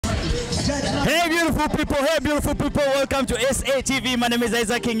Hey beautiful people, welcome to SATV. My name is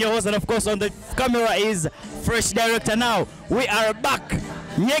Isaac King, your host, and of course on the camera is Fresh Director. Now we are back.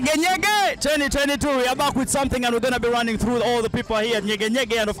 Nyege 2022, we are back with something, and we're going to be running through all the people here at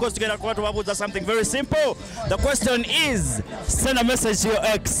Nyege, and of course to get acquainted with something very simple. The question is, send a message to your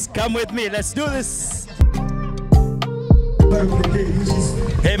ex. Come with me, let's do this.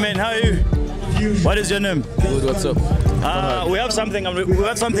 Hey man, how are you? What is your name? Good, what's up? We have something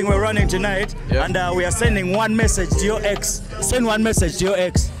we're running tonight, yeah. And we are sending one message to your ex. Send one message to your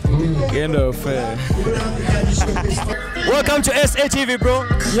ex. End of Welcome to SATV, bro.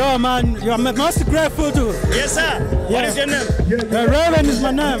 Yo man, you're most grateful too. Yes sir. What is your name? Raven is my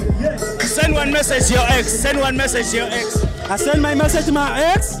name. Send one message to your ex. Send one message to your ex. I send my message to my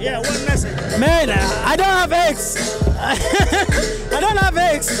ex? Yeah, one message. Man, I don't have ex. I don't have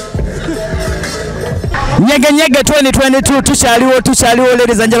ex. Nyege 2022, tushaliwo,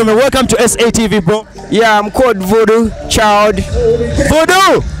 ladies and gentlemen. Welcome to SATV, bro. Yeah, I'm called Voodoo Child.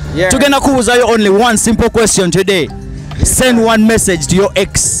 Voodoo? Yeah. Tugenda kuuza you only one simple question today. Send one message to your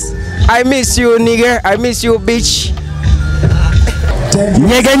ex. I miss you, nigga. I miss you, bitch.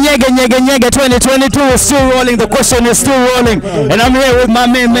 Nyege 2022 is still rolling. The question is still rolling. And I'm here with my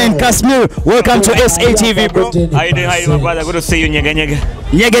main man, Kashmir. Welcome to SATV, bro. How you doing, my brother? Good to see you, Nyege.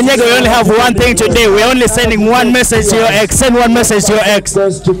 Nyege, we only have one thing today. We're only sending one message to your ex. Send one message to your ex.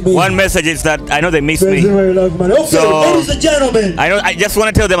 One message is that I know they miss me. So, ladies and gentlemen, I just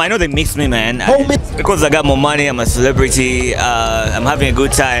want to tell them I know they miss me, man. Because I got more money, I'm a celebrity, I'm having a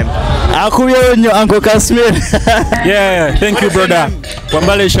good time. Uncle Kashmir. Yeah, thank you, brother.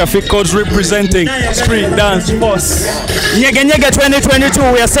 Wambale Shafiq Codes representing Street Dance Boss. Nyege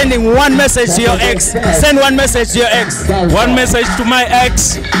 2022, we are sending one message to your ex. Send one message to your ex. One message to my ex.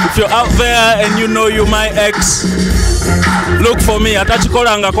 If you're out there and you know you're my ex, look for me.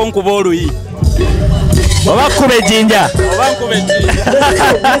 Atachikolanga konkubolu yi. Obakube jinja.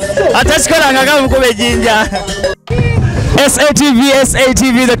 Atachikolanga kamukube jinja.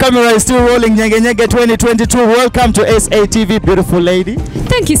 SATV, the camera is still rolling. Nyege 2022, welcome to SATV, beautiful lady.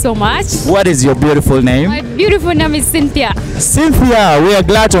 Thank you so much. What is your beautiful name? My beautiful name is Cynthia. Cynthia, we are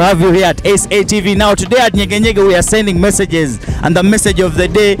glad to have you here at SATV. Now today at Nyege we are sending messages, and the message of the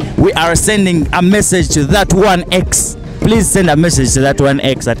day, we are sending a message to that one ex. Please send a message to that one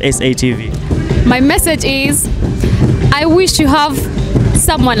ex at SATV. My message is, I wish you have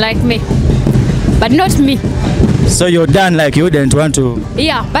someone like me, but not me. So you're done, like you didn't want to?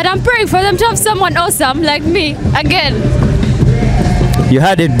 Yeah, but I'm praying for them to have someone awesome like me again. You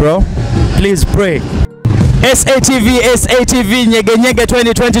had it, bro. Please pray. SATV, Nyege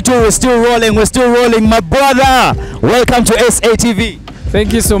 2022, we're still rolling, my brother. Welcome to SATV.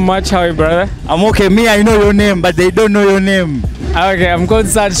 Thank you so much. How are you, brother? I'm okay. Me, I know your name, but they don't know your name. Okay, I'm called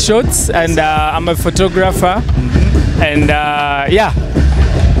Sad Shots, and I'm a photographer. And yeah,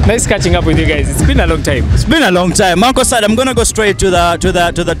 nice catching up with you guys. It's been a long time. It's been a long time. Uncle Sad, I'm gonna go straight to the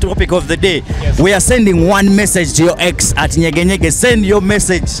topic of the day. Yes. We are sending one message to your ex at Nyege. Send your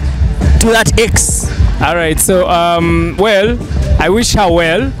message to that ex. All right. So well, I wish her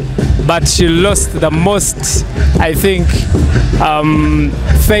well, but she lost the most, I think,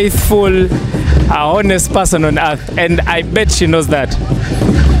 faithful, honest person on earth, and I bet she knows that.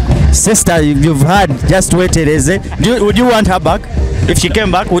 Sister, you've had just waited, is it? Would you want her back? If she came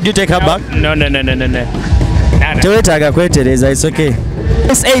back, would you take her back? No. It's okay.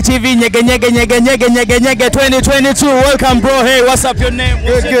 SATV, Nyege 2022. Welcome, bro. Hey, what's up? Your name?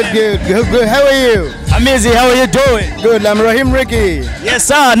 Good. How are you? Amazing. How are you doing? Good. I'm Rahim Ricky. Yes,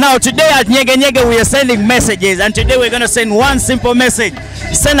 sir. Now today at Nyege we are sending messages, and today we're gonna send one simple message.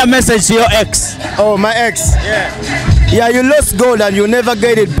 Send a message to your ex. Oh, my ex. Yeah. Yeah, you lost gold and you never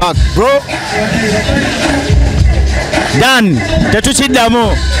get it back, bro. Done.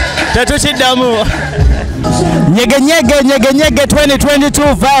 Tatuchidamu. Nyege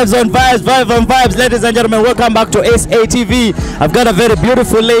 2022, vibes on vibes. Ladies and gentlemen, welcome back to SATV. I've got a very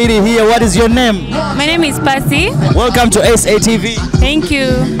beautiful lady here. What is your name? My name is Percy. Welcome to SATV. Thank you.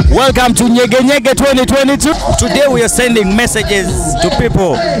 Welcome to Nyege 2022. Today we are sending messages to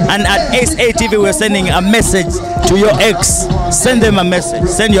people, and at SATV we are sending a message to your ex. Send them a message.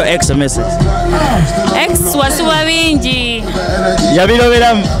 Send your ex a message. Ex wasuwa bingi.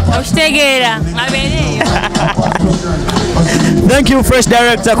 Yabiroberam. Okutegeera. Abeereyo. Thank you, Fresh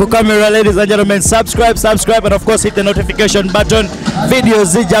Director Kukamera. Ladies and gentlemen, subscribe, and of course hit the notification button.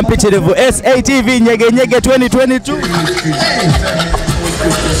 Videos jump into the SATV Nyege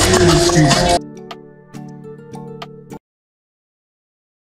 2022.